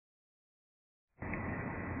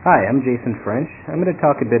Hi, I'm Jason French. I'm going to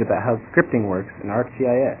talk a bit about how scripting works in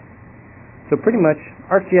ArcGIS. So pretty much,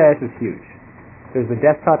 ArcGIS is huge. There's the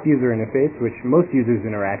desktop user interface, which most users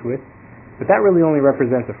interact with, but that really only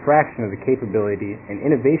represents a fraction of the capability and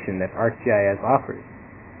innovation that ArcGIS offers.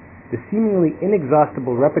 The seemingly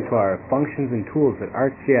inexhaustible repertoire of functions and tools that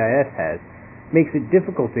ArcGIS has makes it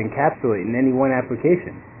difficult to encapsulate in any one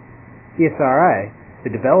application. CSRI, the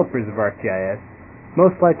developers of ArcGIS,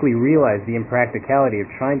 most likely realize the impracticality of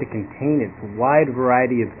trying to contain its wide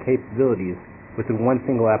variety of capabilities within one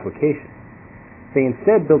single application. They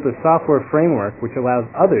instead built a software framework which allows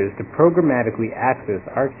others to programmatically access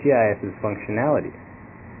ArcGIS's functionality.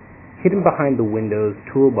 Hidden behind the windows,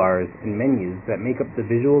 toolbars, and menus that make up the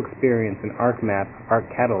visual experience in ArcMap,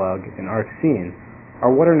 ArcCatalog, and ArcScene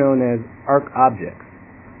are what are known as ArcObjects,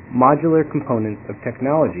 modular components of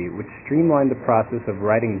technology which streamline the process of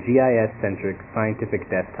writing GIS-centric scientific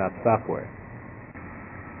desktop software.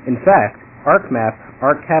 In fact, ArcMap,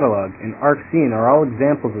 ArcCatalog, and ArcScene are all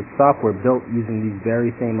examples of software built using these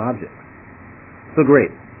very same objects. So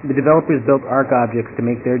great, the developers built ArcObjects to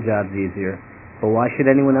make their jobs easier, but why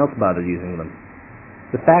should anyone else bother using them?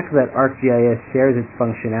 The fact that ArcGIS shares its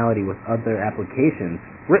functionality with other applications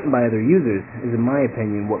written by other users is, in my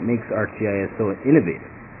opinion, what makes ArcGIS so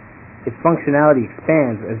innovative. Its functionality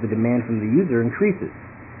expands as the demand from the user increases.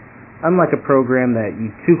 Unlike a program that you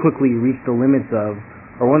too quickly reach the limits of,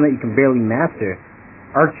 or one that you can barely master,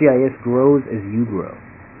 ArcGIS grows as you grow.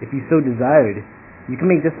 If you so desired, you can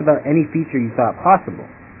make just about any feature you thought possible,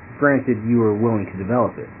 granted you were willing to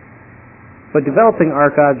develop it. But developing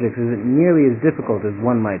ArcObjects isn't nearly as difficult as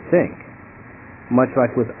one might think. Much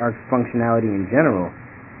like with Arc's functionality in general,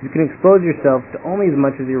 you can expose yourself to only as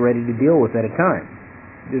much as you're ready to deal with at a time.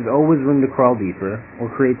 There's always room to crawl deeper or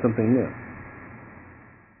create something new.